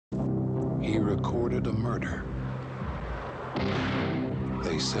he recorded a murder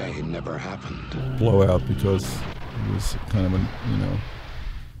they say never happened. Blowout, because it was kind of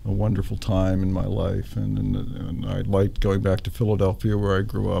a wonderful time in my life, and I liked going back to Philadelphia, where I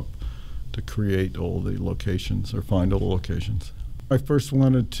grew up, to create all the locations or find all the locations. I first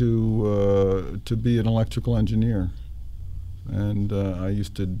wanted to be an electrical engineer, and I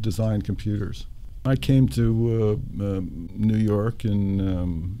used to design computers. I came to New York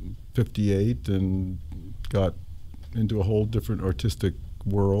in '58 and got into a whole different artistic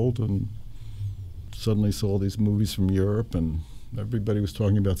world, and suddenly saw these movies from Europe, and everybody was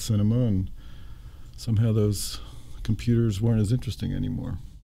talking about cinema, and somehow those computers weren't as interesting anymore.